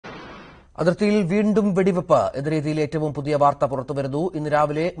അതിർത്തിയിൽ വീണ്ടും വെടിവെപ്പ് എന്ന രീതിയിൽ ഏറ്റവും പുതിയ വാർത്ത പുറത്തുവരുന്നു. ഇന്ന്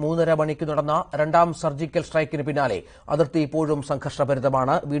രാവിലെ 3:30 മണിക്ക് നടന്ന രണ്ടാം സർജിക്കൽ സ്ട്രൈക്കിന് പിന്നാലെ അതിർത്തി ഇപ്പോഴും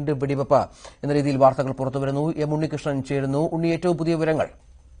സംഘർഷഭരിതമാണ്. വീണ്ടും വെടിവെപ്പ് എന്ന രീതിയിൽ വാർത്തകൾ പുറത്തുവരുന്നു. എം ഉണ്ണികൃഷ്ണൻ ചേരുന്നു. ഉണ്ണി, ഏറ്റവും പുതിയ വിവരങ്ങൾ.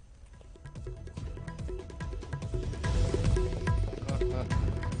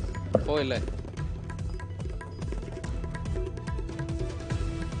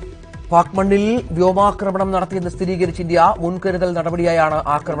 പാക് മണ്ണിൽ വ്യോമാക്രമണം നടത്തിയെന്ന് സ്ഥിരീകരിച്ച ഇന്ത്യ മുൻകരുതൽ നടപടിയായാണ്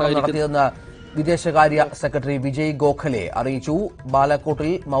ആക്രമണം നടത്തിയതെന്ന് വിദേശകാര്യ സെക്രട്ടറി വിജയ് ഗോഖലെ അറിയിച്ചു. ബാലക്കോട്ടിൽ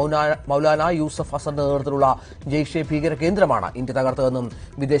മൌലാന യൂസഫ് ഹസന്റെ നേതൃത്വത്തിലുള്ള ജെയ്ഷെ ഭീകര കേന്ദ്രമാണ് ഇന്ത്യ തകർത്തതെന്നും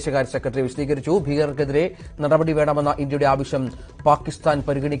വിദേശകാര്യ സെക്രട്ടറി വിശദീകരിച്ചു. ഭീകരർക്കെതിരെ നടപടി വേണമെന്ന ഇന്ത്യയുടെ ആവശ്യം പാകിസ്ഥാൻ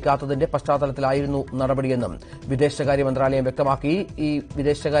പരിഗണിക്കാത്തതിന്റെ പശ്ചാത്തലത്തിലായിരുന്നു നടപടിയെന്നും വിദേശകാര്യ മന്ത്രാലയം വ്യക്തമാക്കി. ഈ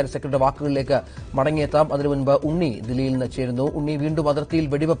വിദേശകാര്യ സെക്രട്ടറിയുടെ വാക്കുകളിലേക്ക് മടങ്ങിയെത്താം. അതിനു മുൻപ് ഉണ്ണി ദില്ലിയിൽ നിന്ന് ചേരുന്നു. ഉണ്ണി, വീണ്ടും അതിർത്തിയിൽ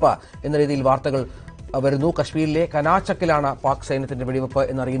വെടിവെപ്പ് എന്ന രീതിയിൽ വാർത്തകൾ വരുന്നു. കശ്മീരിലെ കനാചക്കിലാണ് പാക് സൈന്യത്തിന്റെ വെടിവെപ്പ്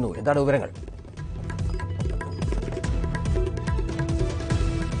എന്നറിയുന്നു. എന്താണ് വിവരങ്ങൾ?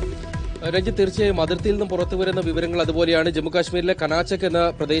 രഞ്ജിത്ത്, തീർച്ചയായും അതിർത്തിയിൽ നിന്നും പുറത്തുവരുന്ന വിവരങ്ങൾ അതുപോലെയാണ്. ജമ്മുകാശ്മീരിലെ കനാചക് എന്ന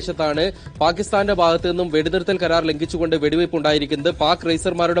പ്രദേശത്താണ് പാകിസ്ഥാന്റെ ഭാഗത്തു നിന്നും വെടിനിർത്തൽ കരാർ ലംഘിച്ചുകൊണ്ട് വെടിവയ്പ് ഉണ്ടായിരിക്കുന്നത്. പാക്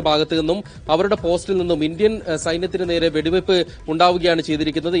റേസർമാരുടെ ഭാഗത്തു നിന്നും അവരുടെ പോസ്റ്റിൽ നിന്നും ഇന്ത്യൻ സൈന്യത്തിന് നേരെ വെടിവയ്പ് ഉണ്ടാവുകയാണ്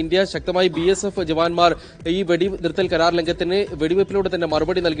ചെയ്തിരിക്കുന്നത്. ഇന്ത്യ ശക്തമായി BSF ജവാന്മാർ ഈ വെടിനിർത്തൽ കരാർ ലംഘനത്തിന് വെടിവയ്പിലൂടെ തന്നെ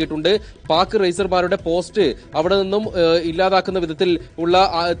മറുപടി നൽകിയിട്ടുണ്ട്. പാക് റേസർമാരുടെ പോസ്റ്റ് അവിടെ നിന്നും ഇല്ലാതാക്കുന്ന വിധത്തിൽ ഉള്ള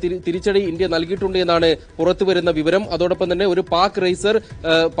തിരിച്ചടി ഇന്ത്യ നൽകിയിട്ടുണ്ട് എന്നാണ് പുറത്തുവരുന്ന വിവരം. അതോടൊപ്പം തന്നെ ഒരു പാക് റേസർ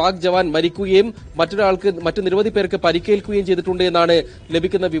പാക് ജവാൻ മരിക്കുകയും മറ്റു നിരവധി പേർക്ക് പരിക്കേൽക്കുകയും ചെയ്തിട്ടുണ്ട് എന്നാണ്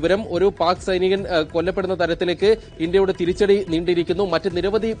ലഭിക്കുന്ന വിവരം. ഒരു പാക് സൈനികൻ കൊല്ലപ്പെടുന്ന തരത്തിലേക്ക് ഇന്ത്യയുടെ തിരിച്ചടി നീണ്ടിരിക്കുന്നു. മറ്റ്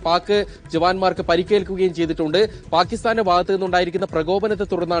നിരവധി പാക് ജവാന്മാർക്ക് പരിക്കേൽക്കുകയും ചെയ്തിട്ടുണ്ട്. പാകിസ്ഥാന്റെ ഭാഗത്തു നിന്നുണ്ടായിരിക്കുന്ന പ്രകോപനത്തെ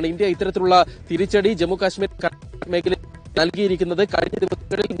തുടർന്നാണ് ഇന്ത്യ ഇത്തരത്തിലുള്ള തിരിച്ചടി ജമ്മു കാശ്മീർ മേഖലയിൽ നൽകിയിരിക്കുന്നത്. കഴിഞ്ഞ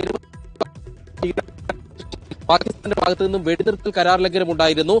ദിവസങ്ങളിൽ പാകിസ്ഥാന്റെ ഭാഗത്തു നിന്നും വെടിനിർത്തൽ കരാർ ലംഘനം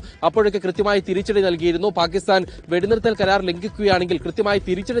ഉണ്ടായിരുന്നു. അപ്പോഴൊക്കെ കൃത്യമായി തിരിച്ചടി നൽകിയിരുന്നു. പാകിസ്ഥാൻ വെടിനിർത്തൽ കരാർ ലംഘിക്കുകയാണെങ്കിൽ കൃത്യമായി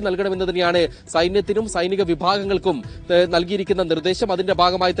തിരിച്ചടി നൽകണമെന്ന് തന്നെയാണ് സൈന്യത്തിനും സൈനിക വിഭാഗങ്ങൾക്കും നൽകിയിരിക്കുന്ന നിർദ്ദേശം. അതിന്റെ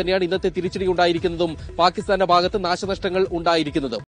ഭാഗമായി തന്നെയാണ് ഇന്നത്തെ തിരിച്ചടി ഉണ്ടായിരിക്കുന്നതും പാകിസ്ഥാന്റെ ഭാഗത്ത് നാശനഷ്ടങ്ങൾ ഉണ്ടായിരിക്കുന്നതും.